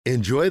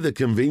Enjoy the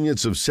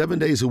convenience of 7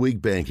 days a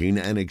week banking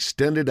and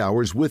extended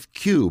hours with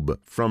Cube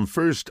from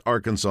First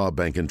Arkansas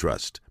Bank and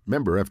Trust.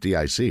 Member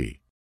FDIC.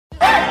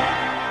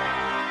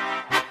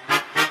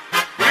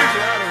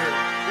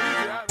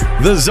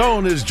 The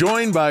Zone is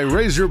joined by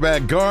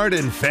Razorback guard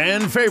and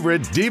fan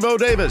favorite Devo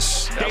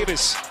Davis.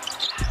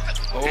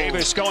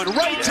 Davis going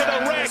right to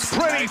the rack.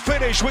 Pretty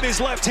finish with his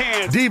left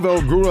hand.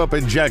 Devo grew up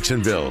in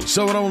Jacksonville,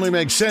 so it only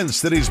makes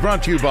sense that he's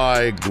brought to you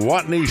by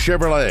Gwatney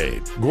Chevrolet.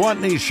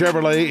 Gwatney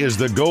Chevrolet is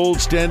the gold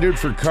standard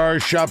for car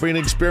shopping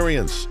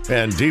experience,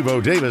 and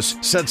Devo Davis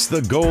sets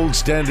the gold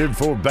standard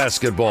for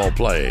basketball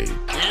play.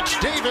 It's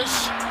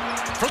Davis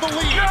for the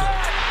lead.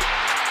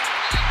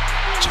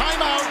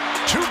 Timeout,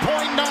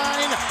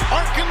 2.9,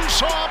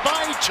 Arkansas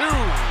by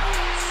 2.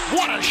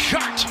 What a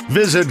shot!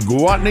 Visit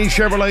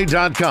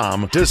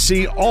GwatneyChevrolet.com to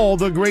see all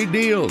the great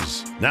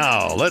deals.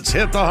 Now, let's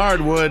hit the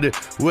hardwood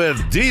with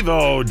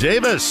Devo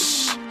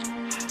Davis.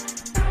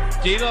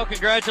 Devo,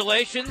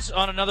 congratulations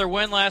on another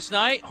win last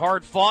night.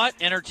 Hard fought,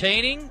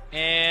 entertaining,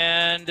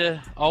 and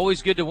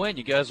always good to win.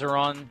 You guys are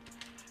on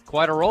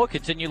quite a roll.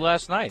 Continue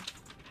last night.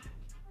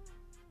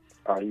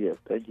 Yes,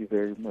 thank you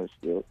very much,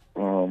 Bill.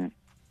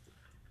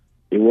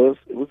 It was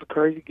a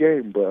crazy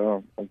game, but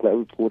I'm glad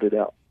we pulled it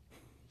out.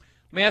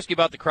 Let me ask you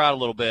about the crowd a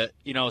little bit.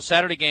 You know,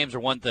 Saturday games are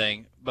one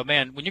thing, but,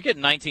 man, when you're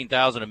getting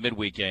 19,000 in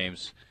midweek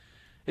games,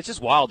 it's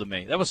just wild to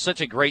me. That was such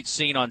a great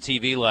scene on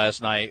TV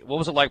last night. What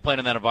was it like playing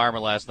in that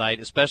environment last night,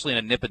 especially in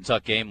a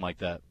nip-and-tuck game like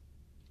that?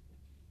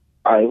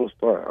 It was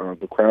fun.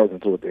 The crowd was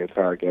into it the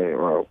entire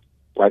game,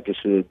 like it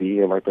should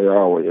be and like they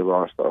always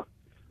are. So,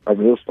 it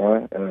was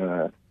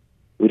fun.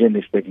 We didn't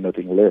expect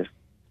nothing less.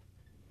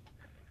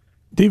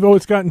 Devo,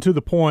 it's gotten to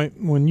the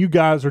point when you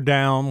guys are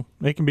down,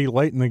 it can be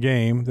late in the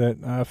game,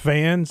 that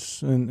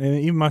fans and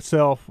even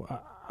myself,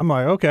 I'm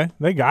like, okay,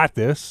 they got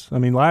this. I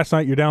mean, last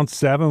night you're down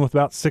 7 with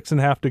about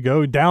 6.5 to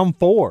go, down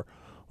 4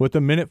 with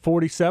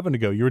 1:47 to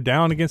go. You were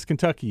down against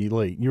Kentucky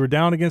late. You were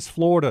down against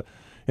Florida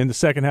in the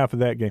second half of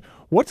that game.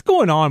 What's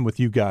going on with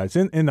you guys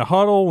in the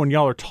huddle when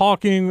y'all are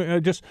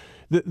talking? Just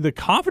the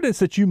confidence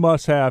that you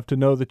must have to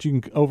know that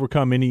you can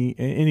overcome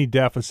any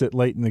deficit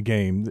late in the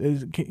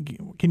game.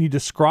 Can you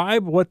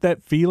describe what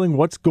that feeling,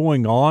 what's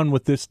going on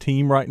with this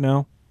team right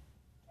now?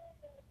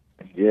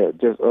 Yeah,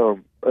 just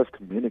us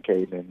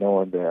communicating and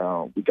knowing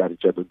that we got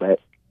each other back,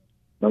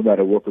 no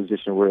matter what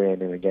position we're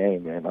in the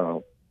game. And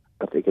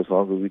I think as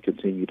long as we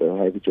continue to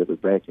have each other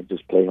back and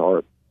just play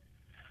hard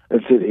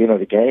until the end of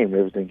the game,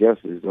 everything else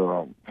is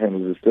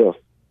handles itself.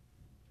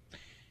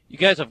 You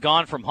guys have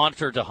gone from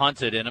hunter to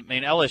hunted, and I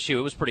mean LSU,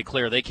 it was pretty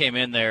clear. They came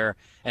in there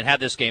and had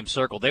this game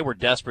circled. They were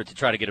desperate to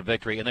try to get a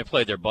victory, and they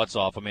played their butts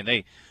off. I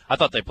mean, I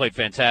thought they played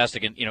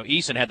fantastic, and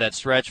Eason had that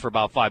stretch for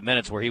about 5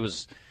 minutes where he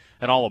was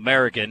an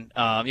All-American.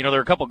 There were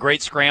a couple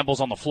great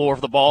scrambles on the floor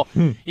for the ball.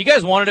 You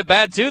guys wanted it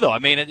bad too, though. I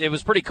mean, it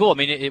was pretty cool. I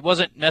mean, it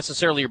wasn't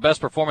necessarily your best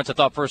performance, I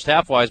thought, first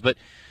half-wise, but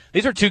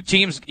these are two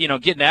teams,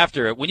 getting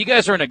after it. When you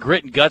guys are in a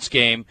grit and guts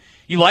game,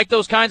 you like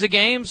those kinds of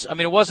games? I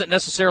mean, it wasn't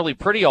necessarily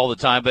pretty all the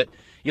time, but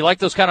you like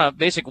those kind of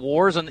basic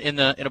wars in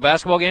a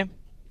basketball game?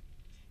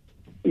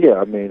 Yeah,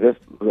 I mean,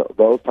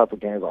 those type of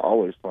games are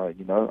always fun,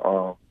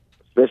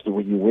 especially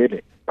when you win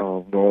it.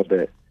 Knowing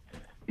that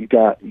you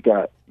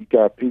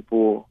got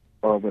people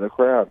in the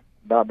crowd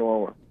not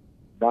knowing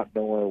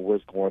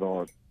what's going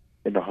on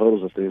in the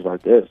huddles and things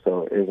like that.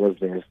 So it was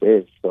being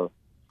said. So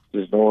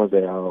just knowing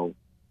that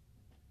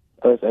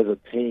us as a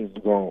team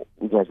we're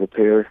gonna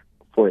prepare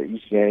for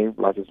each game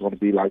like it's gonna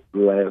be like the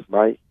last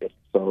night. And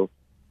so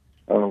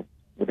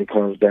when it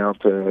comes down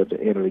to the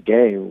end of the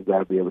game, we got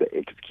to be able to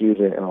execute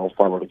it and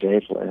follow the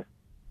game plan.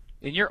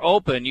 In your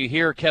open, you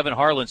hear Kevin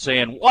Harlan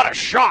saying, "What a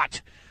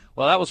shot!"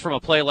 Well, that was from a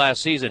play last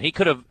season. He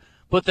could have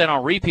put that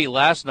on repeat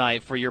last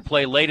night for your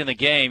play late in the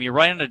game. You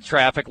ran into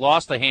traffic,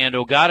 lost the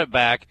handle, got it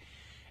back,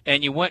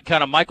 and you went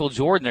kind of Michael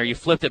Jordan there. You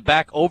flipped it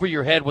back over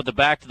your head with the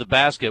back to the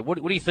basket. What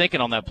are you thinking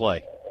on that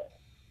play?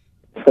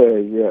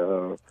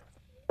 Yeah,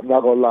 I'm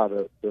not going to lie.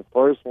 The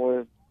first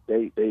one,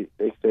 they said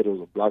it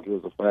was a block, it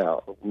was a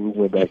foul. We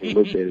went back and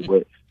looked at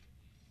it,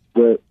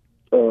 but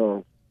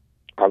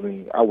I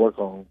mean, I work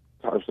on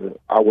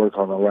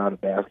around the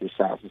basket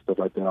shots and stuff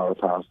like that all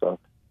the time. So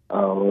it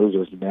was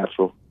just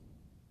natural.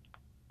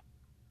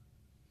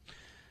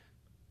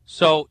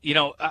 So,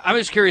 I'm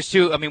just curious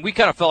too. I mean, we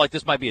kind of felt like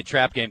this might be a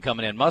trap game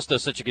coming in. Must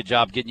does such a good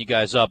job getting you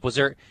guys up.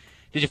 Did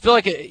you feel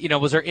like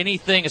was there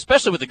anything,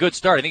 especially with a good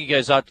start? I think you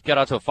guys got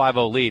out to a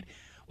 5-0 lead.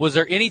 Was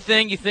there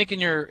anything you think in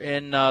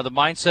the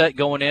mindset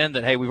going in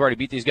that, hey, we've already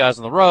beat these guys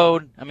on the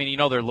road? I mean,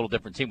 they're a little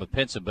different team with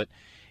Pinson, but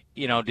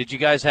did you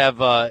guys have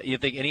you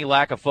think any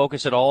lack of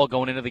focus at all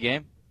going into the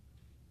game?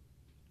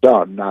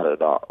 No, not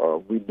at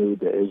all. We knew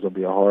that it was going to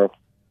be a hard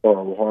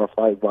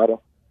fight,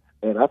 vital,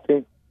 and I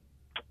think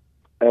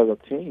as a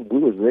team we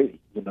was ready.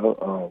 We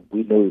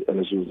knew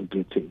LSU was a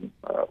good team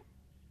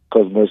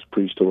because Miss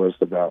preached to us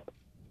about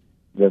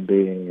them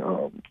being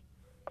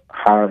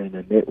higher in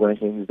the net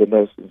rankings than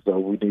us, and so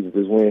we needed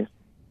this win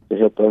to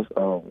help us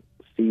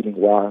seeding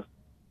wise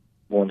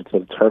going into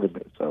the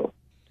tournament. So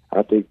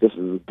I think this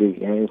is a big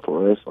game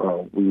for us.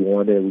 We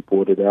won it, we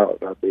pulled it out,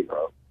 and I think,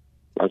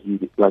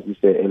 like you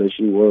said,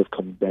 LSU was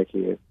coming back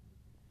here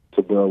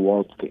to Bud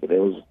Walton thinking they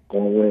was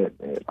going to win.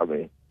 And I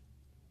mean,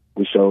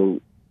 we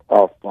showed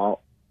our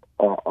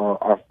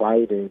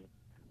fight, and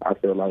I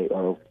feel like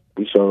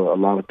we showed a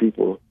lot of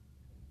people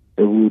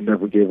that we would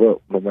never give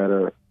up, no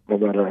matter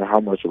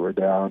how much we're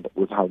down,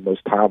 with how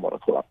much time on the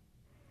clock.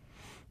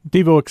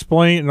 Devo,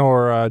 explain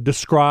or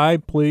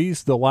describe,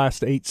 please, the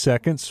last 8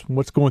 seconds.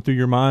 What's going through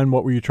your mind?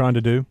 What were you trying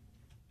to do?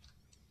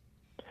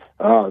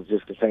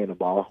 Just contain the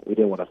ball. We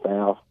didn't want to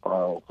foul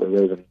because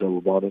there was a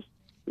double bonus.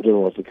 We didn't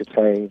want to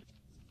contain,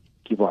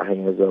 keep our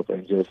hands up,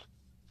 and just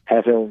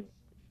have him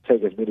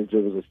take as many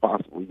dribbles as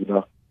possible, you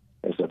know.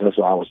 And so that's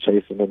why I was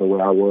chasing him the way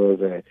I was,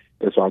 and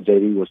that's why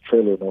JD was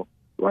trailing him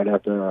right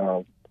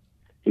after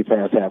he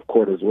passed half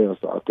court as well.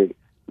 So I think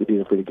we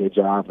did a pretty good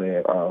job,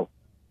 and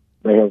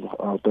they have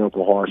thrown up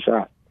a hard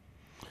shot.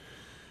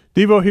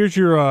 Devo, here's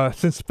your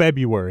since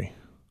February.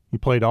 You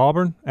played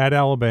Auburn, at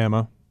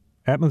Alabama,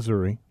 at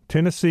Missouri,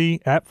 Tennessee,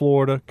 at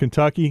Florida,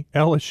 Kentucky,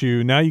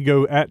 LSU. Now you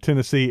go at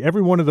Tennessee.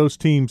 Every one of those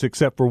teams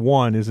except for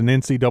one is an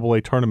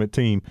NCAA tournament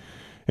team,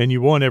 and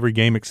you won every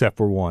game except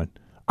for one.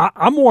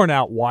 I'm worn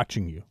out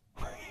watching you.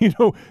 You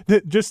know,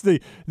 just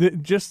the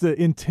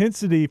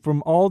intensity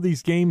from all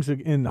these games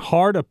and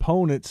hard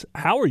opponents.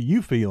 How are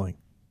you feeling?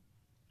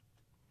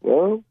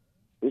 Well,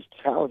 it's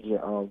challenging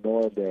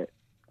knowing that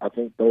I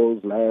think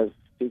those last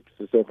 6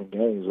 or 7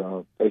 games,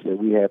 they said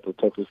we had the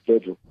toughest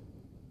schedule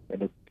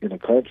in the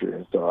country.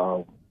 And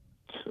so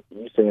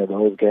you saying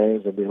those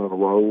games and being on the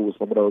road with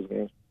some of those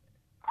games,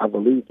 I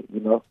believe it,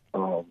 you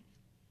know.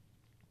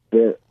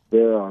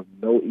 There are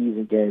no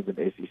easy games in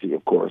the SEC,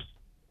 of course.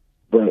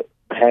 But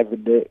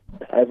having to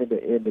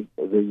end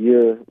the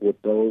year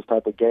with those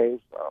type of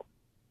games,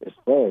 it's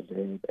fun.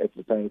 And at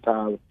the same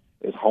time,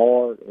 it's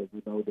hard, and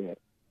we know that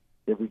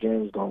every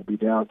game is going to be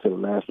down to the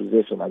last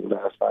position like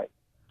last night.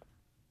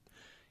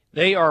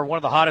 They are one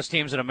of the hottest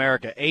teams in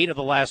America. 8 of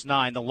the last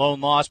 9. The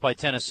lone loss by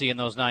Tennessee in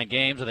those 9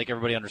 games, I think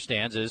everybody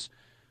understands, is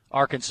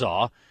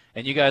Arkansas.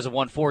 And you guys have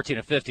won 14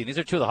 of 15. These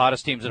are 2 of the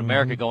hottest teams in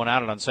America going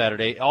at it on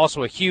Saturday.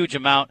 Also a huge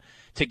amount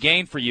to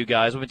gain for you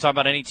guys. We've been talking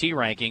about NET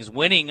rankings.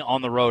 Winning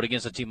on the road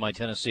against a team like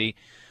Tennessee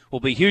will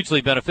be hugely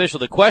beneficial.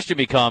 The question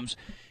becomes,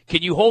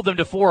 can you hold them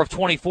to 4 of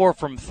 24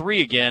 from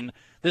 3 again,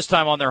 this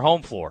time on their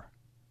home floor?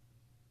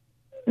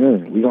 We're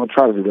going to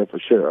try to do that for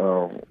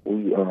sure.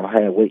 We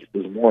had weights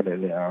this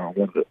morning, and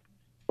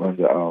when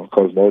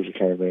Coach Moser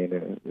came in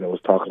and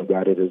was talking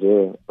about it as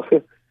well,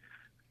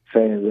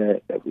 saying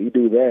that if we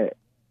do that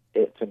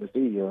at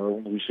Tennessee,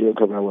 we should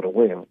come out with a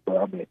win. But,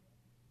 I mean,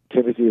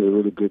 Tennessee is a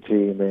really good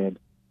team, and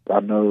I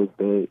know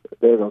they're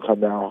going to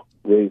come out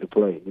ready to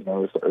play. You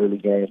know, it's an early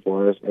game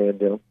for us and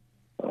them.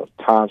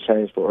 Time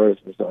change for us,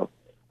 and so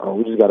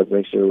we just got to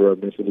make sure we're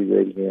mentally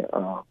ready and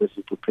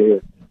mentally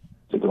prepared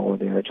to go in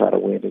there and try to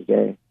win this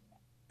game.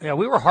 Yeah,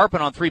 we were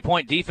harping on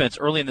three-point defense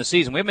early in the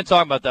season. We haven't been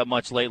talking about that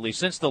much lately.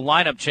 Since the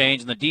lineup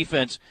change and the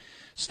defense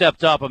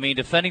stepped up, I mean,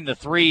 defending the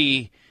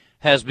 3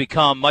 has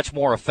become much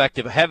more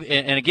effective.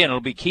 And again, it'll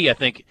be key, I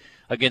think,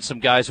 against some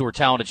guys who are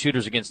talented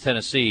shooters against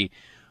Tennessee.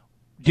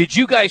 Did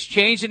you guys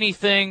change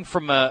anything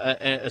from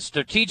a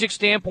strategic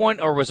standpoint,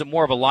 or was it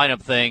more of a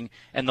lineup thing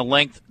and the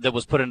length that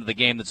was put into the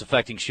game that's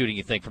affecting shooting,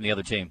 you think, from the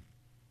other team?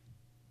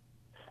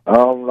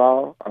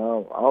 No, I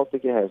don't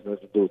think it has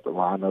nothing to do with the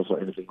lineups or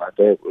anything like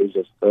that. It's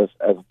just us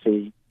as a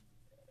team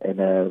and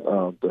as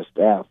the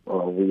staff.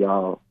 We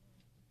all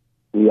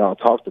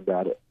talked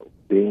about it,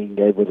 being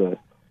able to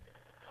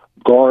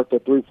guard the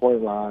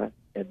 3-point line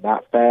and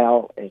not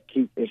foul and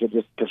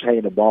just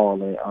contain the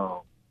ball and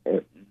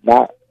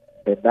not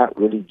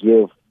really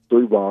give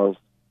 3 balls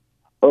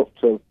up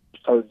to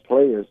certain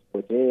players.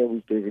 But then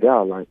we figured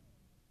out, like,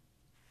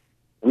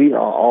 we are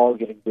all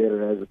getting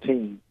better as a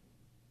team.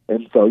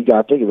 And so you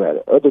got to think about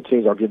it. Other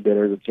teams are getting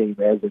better as a team,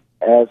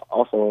 as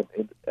also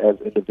as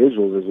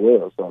individuals as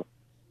well. So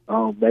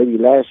maybe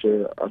last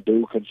year a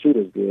dude can shoot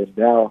as good.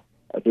 Now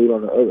a dude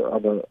on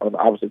the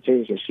opposite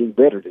team can shoot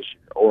better this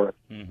year, or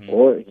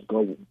it can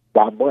go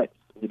by months.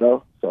 You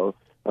know, so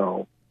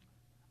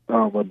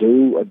a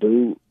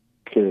dude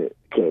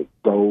could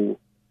go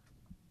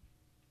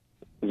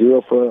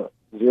 0 for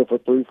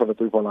 3 from the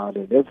 3-point line,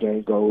 and this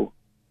game go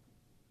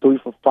 3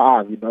 for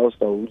 5, you know,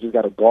 so we just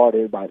got to guard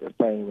everybody the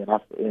same,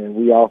 and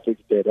we all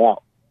figured that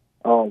out.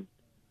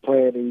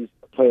 Playing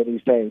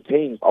these same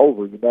teams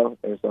over, you know,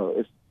 and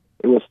so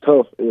it was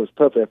tough. It was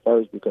tough at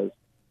first because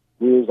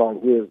we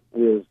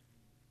was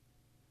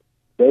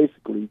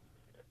basically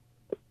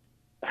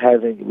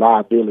having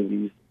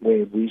liabilities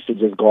when we should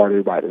just guard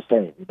everybody the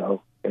same, you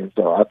know, and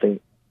so I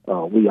think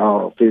we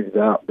all figured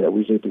out that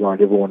we need to guard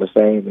everyone the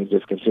same and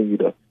just continue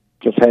to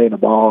contain the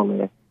ball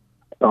and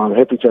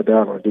help each other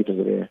out on the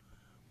defensive end.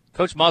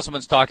 Coach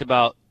Musselman's talked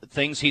about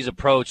things he's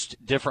approached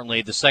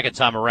differently the second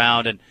time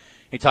around, and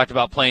he talked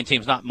about playing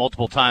teams not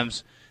multiple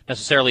times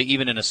necessarily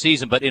even in a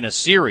season, but in a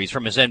series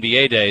from his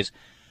NBA days.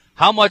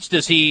 How much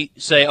does he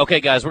say, okay,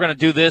 guys, we're going to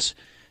do this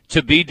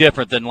to be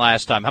different than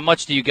last time? How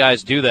much do you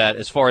guys do that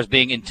as far as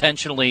being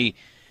intentionally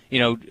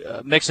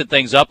mixing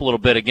things up a little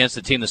bit against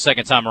the team the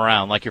second time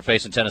around, like you're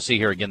facing Tennessee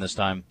here again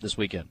this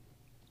weekend?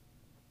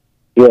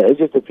 Yeah, it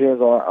just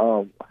depends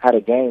on how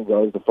the game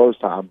goes the first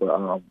time.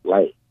 But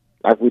like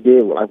we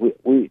did,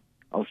 we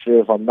I'm sure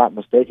if I'm not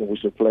mistaken, we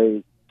should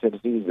play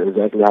Tennessee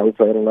exactly how we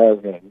played in the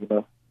last game.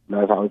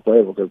 That's how we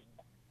played because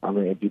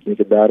if you think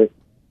about it,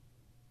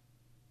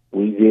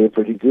 we did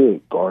pretty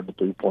good guarding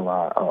the 3-point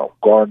line,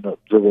 guarding the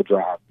dribble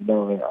drive,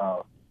 and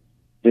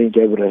being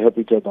able to help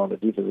each other on the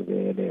defensive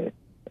end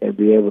and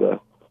be able to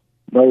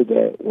know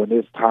that when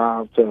it's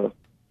time to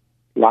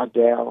lock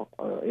down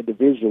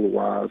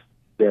individual-wise,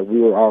 that we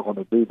were all going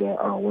to do that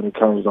when it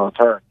comes our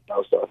turn.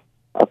 So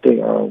I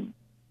think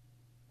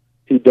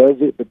he does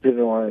it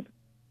depending on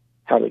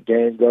how the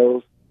game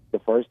goes the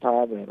first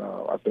time, and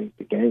I think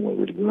the game went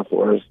really good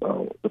for us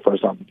the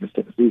first time against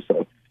Tennessee.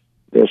 So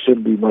there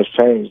shouldn't be much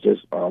change,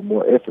 just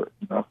more effort.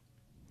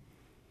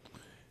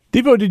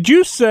 Devo, did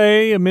you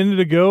say a minute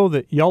ago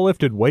that y'all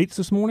lifted weights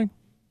this morning?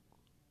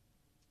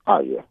 Oh,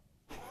 yeah.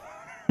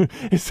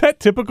 Is that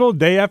typical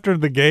day after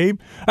the game?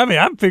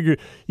 I'm figuring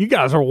you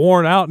guys are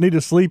worn out, need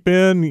to sleep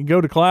in, go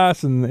to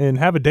class, and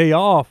have a day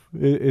off.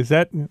 Is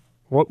that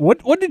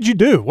what did you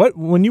do?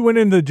 When you went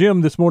into the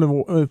gym this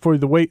morning for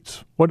the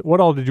weights?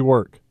 What all did you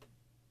work?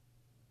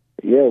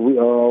 Yeah, we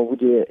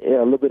did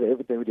a little bit of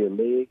everything. We did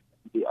legs.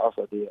 We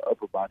also did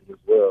upper body as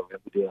well, and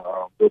we did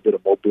a little bit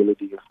of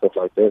mobility and stuff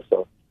like that.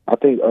 So I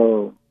think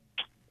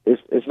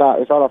it's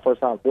not our first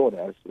time doing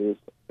that.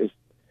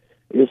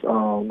 It's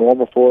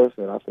normal for us,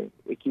 and I think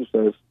it keeps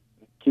us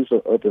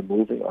up and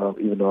moving.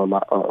 Even though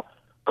a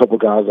couple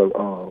guys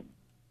are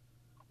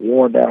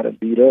worn down and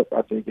beat up,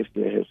 I think it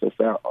still helps us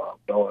out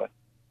knowing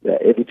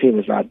that every team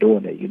is not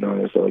doing it.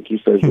 And so it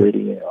keeps us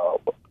ready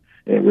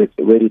and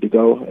ready to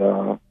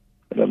go,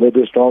 and a little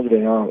bit stronger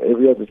than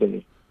every other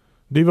team.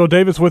 Devo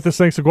Davis with us.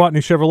 Thanks to Gwatney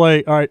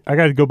Chevrolet. All right, I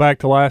got to go back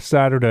to last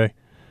Saturday.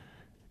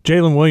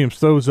 Jalen Williams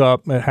throws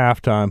up at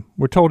halftime.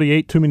 We're told he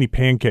ate too many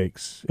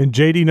pancakes, and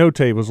J.D.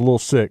 Notae was a little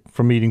sick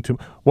from eating too.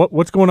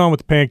 What's going on with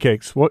the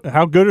pancakes?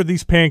 How good are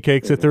these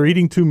pancakes that they're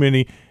eating too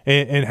many?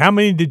 And how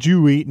many did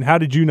you eat? And how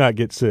did you not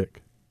get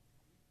sick?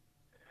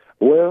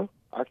 Well,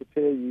 I can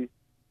tell you,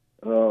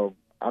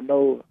 I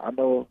know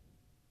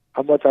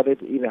how much I need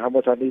to eat and how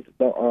much I need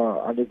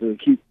to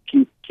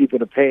keep in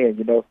the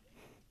pan,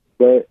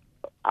 But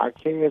I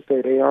can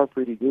say they are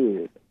pretty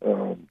good.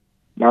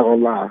 Not gonna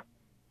lie.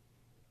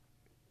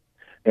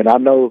 And I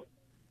know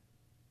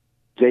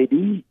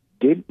JD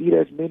didn't eat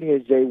as many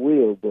as Jay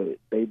Will, but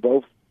they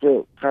both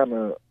felt kind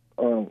of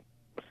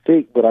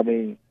sick. But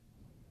the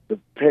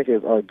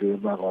pancakes are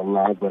good. Not gonna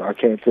lie, but I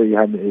can't tell you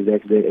how many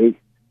exactly they ate.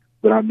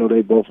 But I know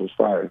they both was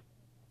fire.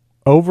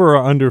 Over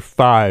or under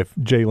 5,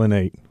 Jalen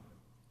ate?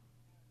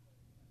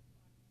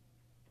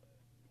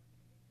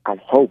 I'm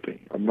hoping.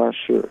 I'm not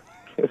sure.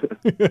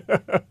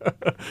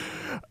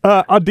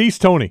 Adise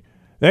Toney.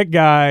 That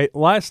guy,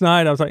 last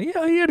night, I was like,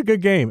 yeah, he had a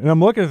good game. And I'm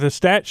looking at the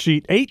stat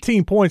sheet,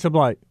 18 points. I'm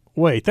like,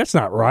 wait, that's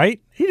not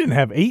right. He didn't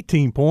have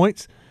 18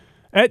 points.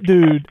 That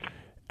dude,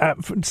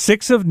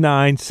 6 of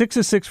 9, 6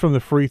 of 6 from the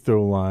free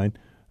throw line.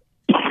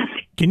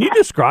 Can you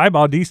describe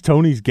Adise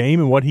Toney's game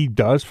and what he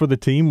does for the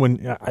team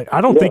when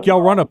I don't think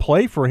y'all run a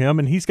play for him,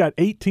 and he's got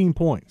 18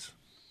 points?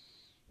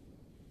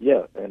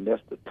 Yeah, and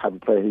that's the type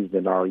of player he's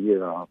been all year.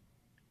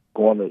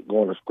 Going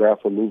to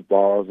scrap for loose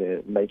balls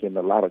and making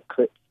a lot of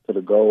cuts to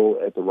the goal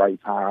at the right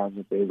times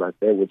and things like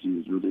that, which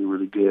he's really,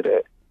 really good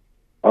at.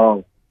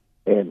 And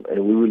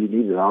we really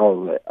needed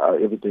all of that.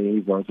 Everything he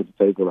brought to the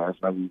table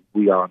last night,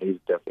 we all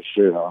needed that for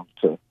sure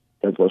to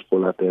help us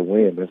pull out that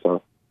win. And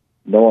so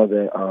knowing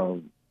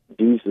that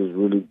Deese is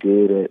really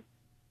good at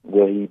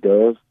what he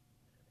does,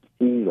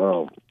 he's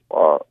a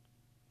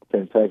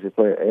fantastic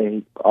player, and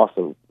he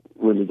also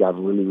really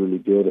got really, really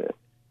good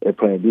at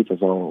playing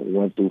defense on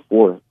 1 through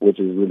 4, which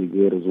is really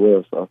good as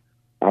well. So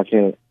I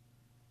can't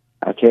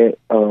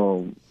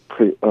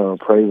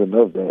praise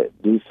enough that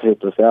Deese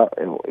helped us out,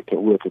 and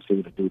we'll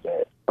continue to do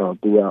that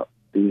throughout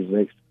these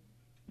next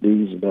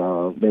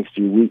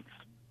few weeks.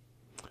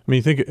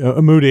 You think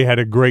Amude had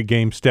a great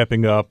game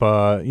stepping up.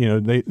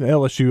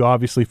 LSU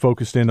obviously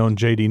focused in on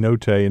J.D.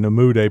 Notae, and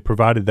Amude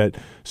provided that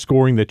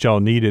scoring that y'all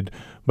needed.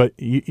 But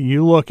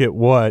you look at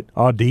what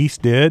Adise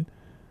did,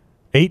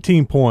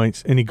 18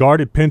 points, and he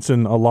guarded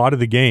Pinson a lot of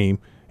the game,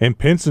 and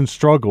Pinson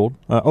struggled,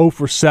 0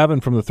 for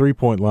 7 from the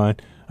three-point line.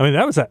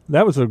 That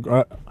was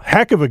a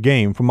heck of a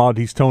game from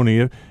Adise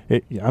Toney.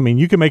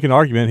 You can make an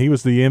argument he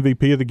was the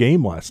MVP of the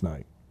game last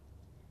night.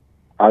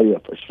 Oh, yeah,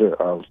 for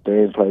sure.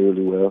 Stan played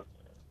really well.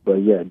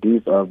 But, yeah,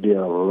 Deese did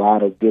a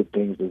lot of good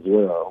things as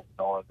well,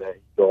 knowing that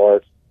he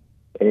guards,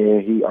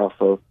 and he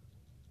also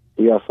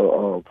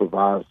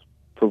provides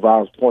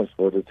points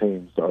for the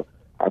team. So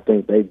I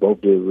think they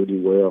both did really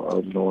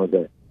well, knowing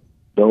that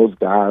those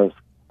guys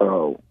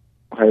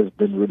has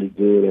been really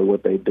good at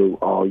what they do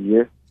all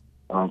year.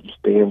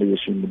 Stanley is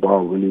shooting the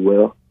ball really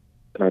well,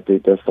 and I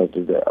think that's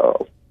something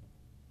that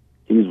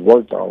he's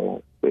worked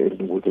on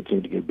and will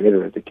continue to get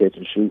better at the catch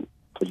and shoot,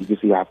 because you can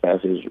see how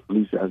fast his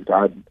release has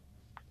gotten.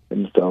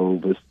 And so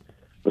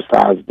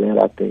besides that,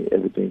 I think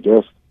everything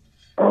else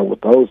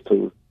with those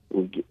two,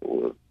 we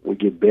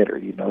get better,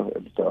 you know.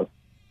 And so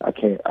I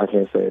can't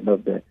say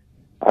enough that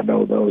I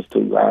know those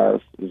two guys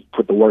just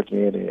put the work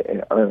in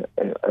and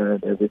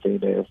earn everything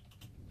they've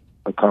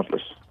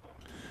accomplished.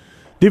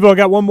 Devo, I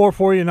got one more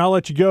for you, and I'll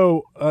let you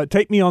go.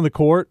 Take me on the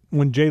court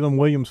when Jalen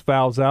Williams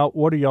fouls out.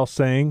 What are y'all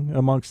saying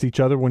amongst each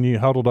other when you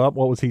huddled up?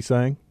 What was he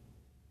saying?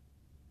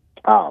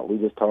 We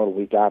just told him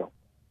we got him.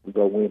 We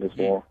go win this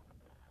one.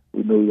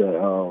 We knew that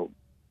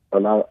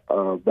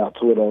about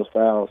two of those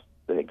fouls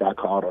that got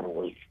called on him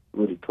was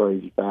really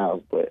crazy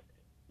fouls, but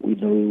we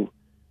knew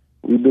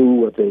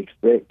what they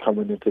expect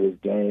coming into this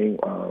game.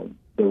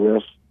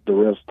 The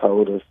refs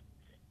told us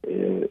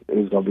it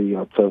was going to be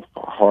a tough,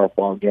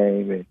 hard-fought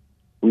game, and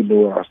we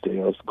knew it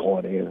ourselves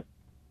going in.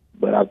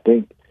 But I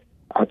think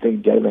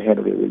Jalen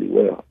handled it really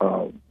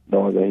well,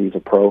 knowing that he's a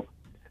pro.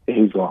 And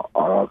he's going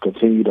to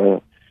continue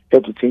to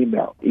help the team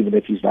out, even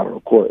if he's not on the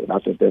court. And I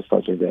think that's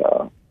something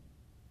that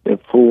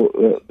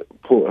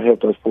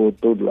helped us pull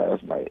through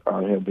last night.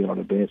 Him being on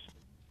the bench,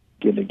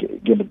 getting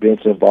the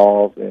bench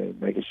involved, and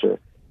making sure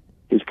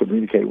he's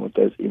communicating with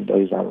us, even though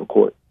he's not on the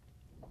court.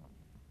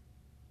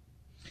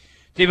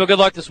 Devo, good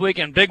luck this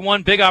weekend. Big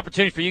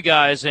opportunity for you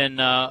guys, and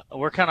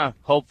we're kind of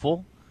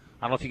hopeful.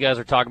 I don't know if you guys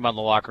are talking about in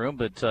the locker room,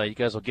 but you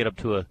guys will get up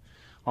to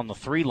on the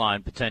 3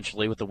 line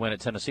potentially with the win at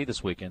Tennessee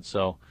this weekend.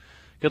 So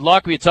good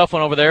luck. It'll be a tough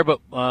one over there, but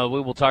we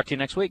will talk to you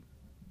next week.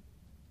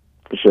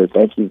 For sure.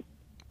 Thank you.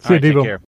 See you, Devo. Take care.